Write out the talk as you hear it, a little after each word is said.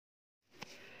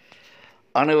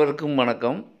அனைவருக்கும்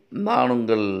வணக்கம். நான்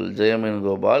உங்கள்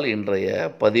ஜெயமேனுகோபால். இன்றைய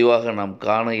பதிவாக நாம்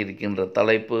காண இருக்கின்ற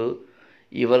தலைப்பு,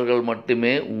 இவர்கள்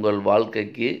மட்டுமே உங்கள்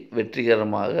வாழ்க்கைக்கு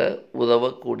வெற்றிகரமாக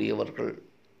உதவக்கூடியவர்கள்.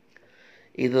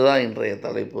 இதுதான் இன்றைய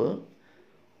தலைப்பு.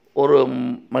 ஒரு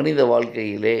மனித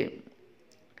வாழ்க்கையிலே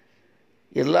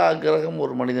எல்லா கிரகம்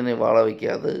ஒரு மனிதனை வாழ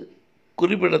வைக்காது.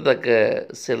 குறிப்பிடத்தக்க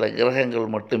சில கிரகங்கள்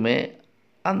மட்டுமே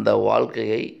அந்த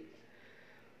வாழ்க்கையை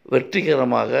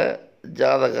வெற்றிகரமாக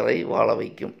ஜாதகரை வாழ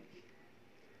வைக்கும்.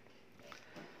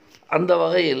 அந்த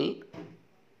வகையில்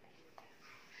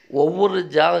ஒவ்வொரு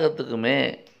ஜாதகத்துக்குமே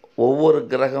ஒவ்வொரு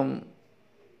கிரகம்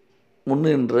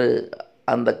முன்னின்று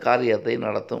அந்த காரியத்தை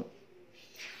நடத்தும்.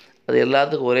 அது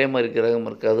எல்லாத்துக்கும் ஒரே மாதிரி கிரகம்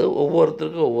இருக்காது.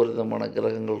 ஒவ்வொருத்தருக்கும் ஒவ்வொரு விதமான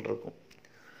கிரகங்கள் இருக்கும்.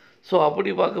 ஸோ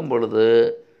அப்படி பார்க்கும் பொழுது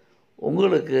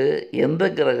உங்களுக்கு எந்த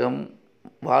கிரகம்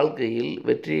வாழ்க்கையில்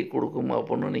வெற்றியை கொடுக்கும்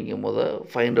அப்படின்னு நீங்கள்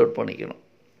ஃபைண்ட் அவுட் பண்ணிக்கணும்.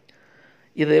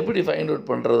 இதை எப்படி ஃபைண்ட் அவுட்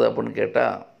பண்ணுறது அப்படின்னு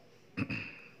கேட்டால்,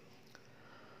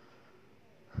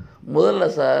 முதல்ல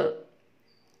சார்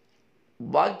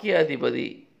பாக்கியாதிபதி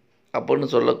அப்படின்னு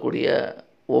சொல்லக்கூடிய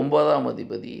 9ஆம்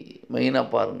அதிபதி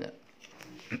மெயினாக பாருங்கள்.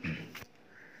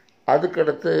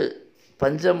 அதுக்கடுத்து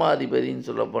பஞ்சமாதிபதின்னு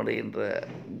சொல்லப்படுகின்ற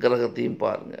கிரகத்தையும்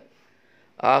பாருங்கள்.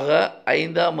 ஆக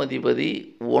 5ஆம் அதிபதி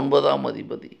 9ஆம்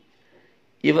அதிபதி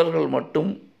இவர்கள்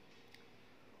மட்டும்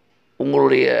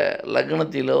உங்களுடைய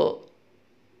லக்னத்திலோ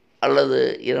அல்லது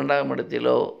 2ஆம்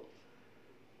இடத்திலோ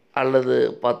அல்லது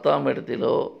 10ஆம்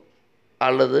இடத்திலோ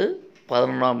அல்லது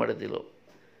 11ஆம் இடத்திலோ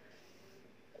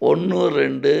 1,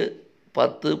 2,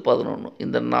 10, 11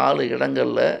 இந்த 4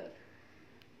 இடங்களில்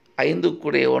 5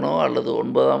 கூடையவனோ அல்லது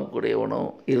 9ஆம் கூடையவனோ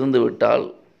இருந்துவிட்டால்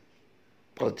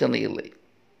பிரச்சனை இல்லை.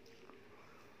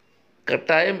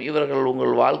 கட்டாயம் இவர்கள்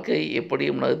உங்கள் வாழ்க்கை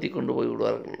எப்படியும் நகர்த்தி கொண்டு போய்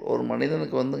விடுவார்கள். ஒரு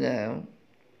மனிதனுக்கு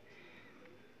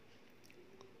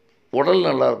உடல்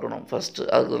நல்லா இருக்கணும் ஃபஸ்ட்டு.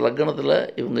 அதுக்கு லக்னத்தில்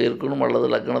இவங்க இருக்கணும் அல்லது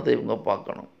லக்னத்தை இவங்க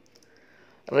பார்க்கணும்.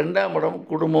 2ஆம் இடம்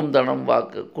குடும்பம், தனம்,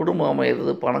 வாக்கு. குடும்பம்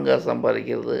அமைகிறது, பணங்காசு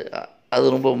சம்பாதிக்கிறது,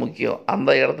 அது ரொம்ப முக்கியம். அந்த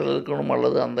இடத்துல இருக்கணும்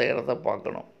அல்லது அந்த இடத்த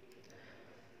பார்க்கணும்.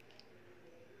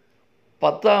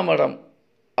 10ஆம் இடம்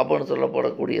அப்படின்னு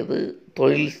சொல்லப்படக்கூடியது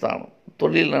தொழில் ஸ்தானம்.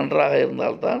 தொழில் நன்றாக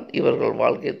இருந்தால்தான் இவர்கள்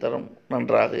வாழ்க்கை தரம்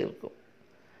நன்றாக இருக்கும்.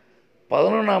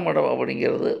 11ஆம் இடம்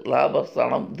அப்படிங்கிறது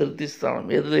லாபஸ்தானம், திருப்தி ஸ்தானம்.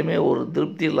 எதுலேயுமே ஒரு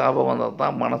திருப்தி, லாபம் வந்தால்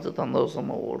தான் மனசு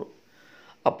சந்தோஷமாக ஓடும்.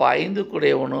 அப்போ 5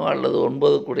 கூடையவனோ அல்லது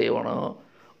 9 கூடையவனோ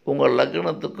உங்கள்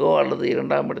லக்னத்துக்கோ அல்லது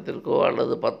 2ஆம் இடத்திற்கோ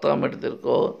அல்லது 10ஆம்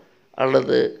இடத்திற்கோ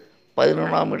அல்லது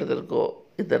 11ஆம் இடத்திற்கோ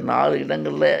இந்த 4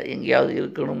 இடங்களில் எங்கேயாவது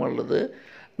இருக்கணும் அல்லது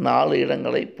 4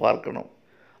 இடங்களை பார்க்கணும்.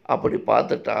 அப்படி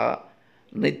பார்த்துட்டா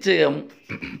நிச்சயம்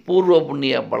பூர்வ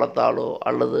புண்ணிய பலத்தாலோ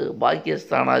அல்லது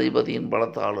பாக்கியஸ்தானாதிபதியின்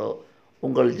பலத்தாலோ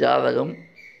உங்கள் ஜாதகம்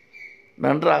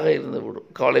நன்றாக இருந்துவிடும்.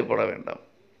 கவலைப்பட வேண்டாம்.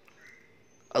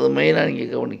 அது மெயினாக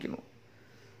நீங்கள் கவனிக்கணும்.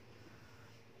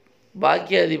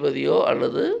 பாக்கியாதிபதியோ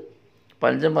அல்லது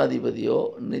பஞ்சமாதிபதியோ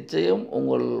நிச்சயம்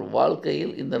உங்கள்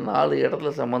வாழ்க்கையில் இந்த 4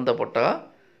 இடத்துல சம்மந்தப்பட்டால்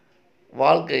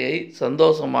வாழ்க்கையை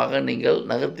சந்தோஷமாக நீங்கள்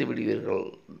நகர்த்தி விடுவீர்கள்.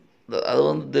 அது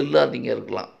தில்லாக நீங்கள்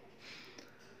இருக்கலாம்.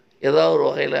 ஏதாவது ஒரு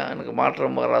வகையில் எனக்கு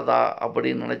மாற்றம் வராதா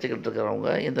அப்படின்னு நினச்சிக்கிட்டு இருக்கிறவங்க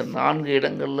இந்த 4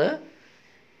 இடங்களில்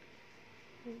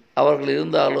அவர்கள்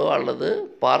இருந்தாலோ அல்லது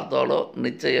பார்த்தாலோ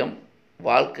நிச்சயம்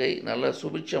வாழ்க்கை நல்ல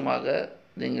சுபிட்சமாக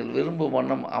நீங்கள் விரும்பும்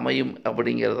வண்ணம் அமையும்.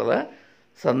 அப்படிங்கிறதுல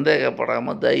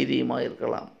சந்தேகப்படாமல் தைரியமாக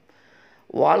இருக்கலாம்.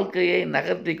 வாழ்க்கையை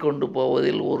நகர்த்தி கொண்டு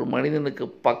போவதில் ஒரு மனிதனுக்கு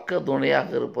பக்க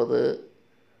துணையாக இருப்பது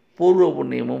பூர்வ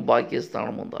புண்ணியமும்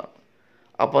பாக்கியஸ்தானமும் தான்.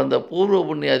 அப்போ அந்த பூர்வ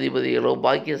புண்ணிய அதிபதிகளோ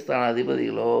பாக்கியஸ்தான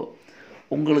அதிபதிகளோ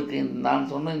உங்களுக்கு நான்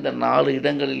சொன்ன இந்த 4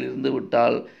 இடங்களில் இருந்து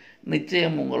விட்டால்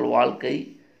நிச்சயம் உங்கள் வாழ்க்கை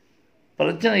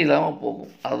பிரச்சனை இல்லாமல் போகும்.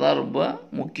 அதுதான் ரொம்ப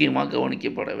முக்கியமாக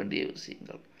கவனிக்கப்பட வேண்டிய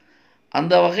விஷயங்கள்.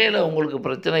 அந்த வகையில் உங்களுக்கு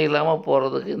பிரச்சனை இல்லாமல்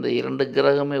போகிறதுக்கு இந்த 2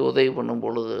 கிரகமே உதவி பண்ணும்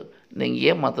பொழுது நீங்கள்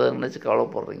ஏன் மற்றதை நினச்சி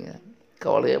கவலைப்படுறீங்க?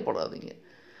 கவலையே படாதீங்க.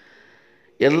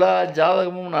 எல்லா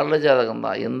ஜாதகமும் நல்ல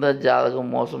ஜாதகம்தான். எந்த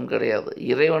ஜாதகம் மோசம் கிடையாது.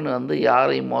 இறைவன்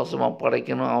யாரையும் மோசமாக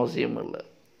படைக்கணும் அவசியம் இல்லை.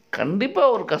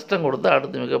 கண்டிப்பாக ஒரு கஷ்டம் கொடுத்தா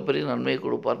அடுத்து மிகப்பெரிய நன்மையை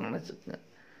கொடுப்பார்னு நினச்சிக்கங்க.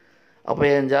 அப்போ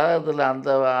என் ஜாதகத்தில்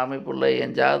அந்த அமைப்பு இல்லை,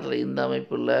 என் ஜாதகத்தில் இந்த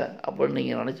அமைப்பு இல்லை அப்படின்னு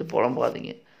நீங்கள் நினச்சி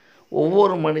புலம்பாதீங்க.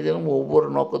 ஒவ்வொரு மனிதனும் ஒவ்வொரு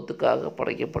நோக்கத்துக்காக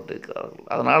படைக்கப்பட்டிருக்கிறார்கள்.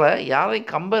 அதனால்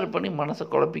யாரையும் கம்பேர் பண்ணி மனசை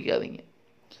குழப்பிக்காதீங்க.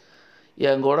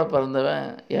 என் கூட பிறந்தவன்,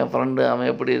 என் ஃப்ரெண்டு,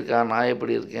 அவன் எப்படி இருக்கான், நான்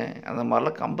எப்படி இருக்கேன், அந்த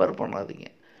மாதிரிலாம் கம்பேர் பண்ணாதீங்க.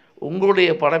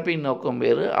 உங்களுடைய படைப்பின் நோக்கம்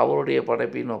வேறு, அவருடைய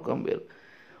படைப்பின் நோக்கம் வேறு.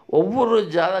 ஒவ்வொரு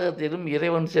ஜாதகத்திலும்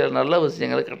இறைவன் சில நல்ல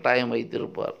விஷயங்களை கட்டாயம்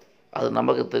வைத்திருப்பார். அது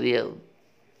நமக்கு தெரியாது.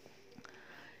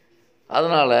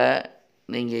 அதனால்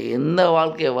நீங்கள் எந்த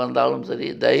வாழ்க்கையை வந்தாலும் சரி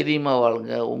தைரியமாக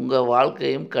வாழுங்க. உங்கள்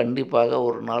வாழ்க்கையும் கண்டிப்பாக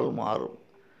ஒரு நாள் மாறும்.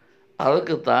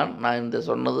 அதற்குத்தான் நான் இந்த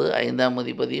சொன்னது 5ஆம்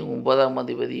அதிபதியும் 9ஆம்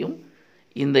அதிபதியும்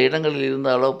இந்த இடங்களில்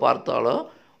இருந்தாலோ பார்த்தாலோ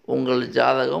உங்கள்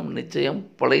ஜாதகம் நிச்சயம்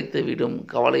பிழைத்து விடும்,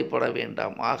 கவலைப்பட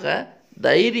வேண்டாம். ஆக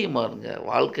தைரியமாக இருங்க.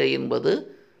 வாழ்க்கை என்பது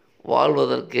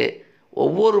வாழ்வதற்கே.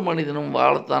 ஒவ்வொரு மனிதனும்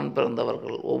வாழத்தான்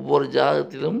பிறந்தவர்கள். ஒவ்வொரு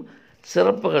ஜாதகத்திலும்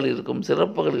சிறப்புகள் இருக்கும்.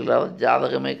 சிறப்புகள் இல்லாத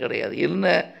ஜாதகமே கிடையாது. என்ன,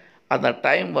 அந்த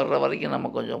டைம் வர்ற வரைக்கும்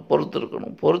நம்ம கொஞ்சம்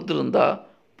பொறுத்திருக்கணும். பொறுத்திருந்தால்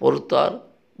பொறுத்தார்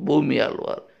பூமி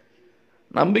ஆழ்வார்.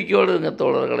 நம்பிக்கையோடு இருங்க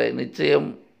தோழர்களே. நிச்சயம்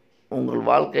உங்கள்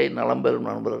வாழ்க்கை நலம் பெறும்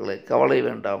நண்பர்களே. கவலை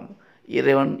வேண்டாம்.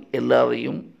 இறைவன்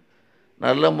எல்லாரையும்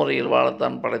நல்ல முறையில்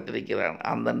வாழத்தான் படைத்திருக்கிறான்.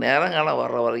 அந்த நேரங்காலம்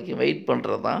வர்ற வரைக்கும் வெயிட்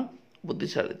பண்ணுறது தான்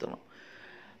புத்திசாலித்தனம்.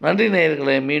 நன்றி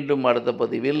நேயர்களே. மீண்டும் அடுத்த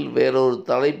பதிவில் வேறொரு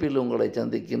தலைப்பில் உங்களை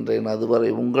சந்திக்கின்றேன். அதுவரை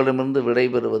உங்களிடமிருந்து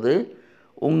விடைபெறுவது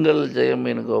உங்கள் ஜெயம்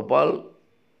வேணுகோபால்.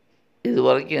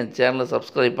 இதுவரைக்கும் என் சேனலை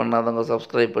சப்ஸ்கிரைப் பண்ணாதவங்க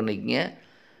சப்ஸ்கிரைப் பண்ணிக்கங்க.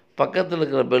 பக்கத்தில்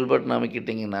இருக்கிற பெல் பட்டன்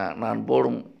அமைக்கிட்டிங்கன்னா நான்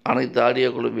போடும் அனைத்து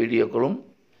ஆடியோக்களும் வீடியோக்களும்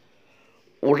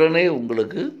உடனே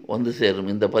உங்களுக்கு வந்து சேரும்.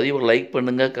 இந்த பதிவை லைக்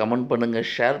பண்ணுங்கள், கமெண்ட் பண்ணுங்கள்,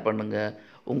 ஷேர் பண்ணுங்கள்.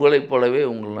 உங்களைப் போலவே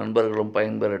உங்கள் நண்பர்களும்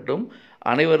பயன்பெறட்டும்.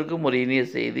 அனைவருக்கும் ஒரு இனிய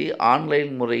செய்தி.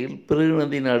 ஆன்லைன் முறையில்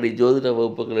பிருகுநதி நாடி ஜோதிட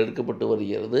வகுப்புகள் எடுக்கப்பட்டு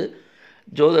வருகிறது.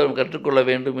 ஜோதிடம் கற்றுக்கொள்ள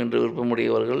வேண்டும் என்று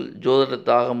விருப்பமுடையவர்கள், ஜோதிட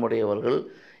தாகமுடையவர்கள்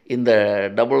இந்த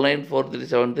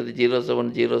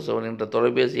 9943730707 என்ற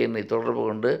தொலைபேசி எண்ணை தொடர்பு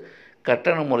கொண்டு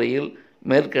கட்டண முறையில்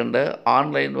மேற்கண்ட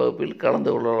ஆன்லைன் வகுப்பில் கலந்து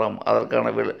கொள்ளலாம். அதற்கான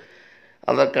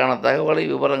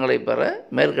விவரங்களை பெற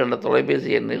மேற்கண்ட தொலைபேசி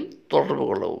எண்ணில் தொடர்பு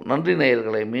கொள்ளவும். நன்றி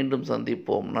நேயர்களை. மீண்டும்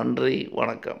சந்திப்போம். நன்றி,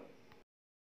 வணக்கம்.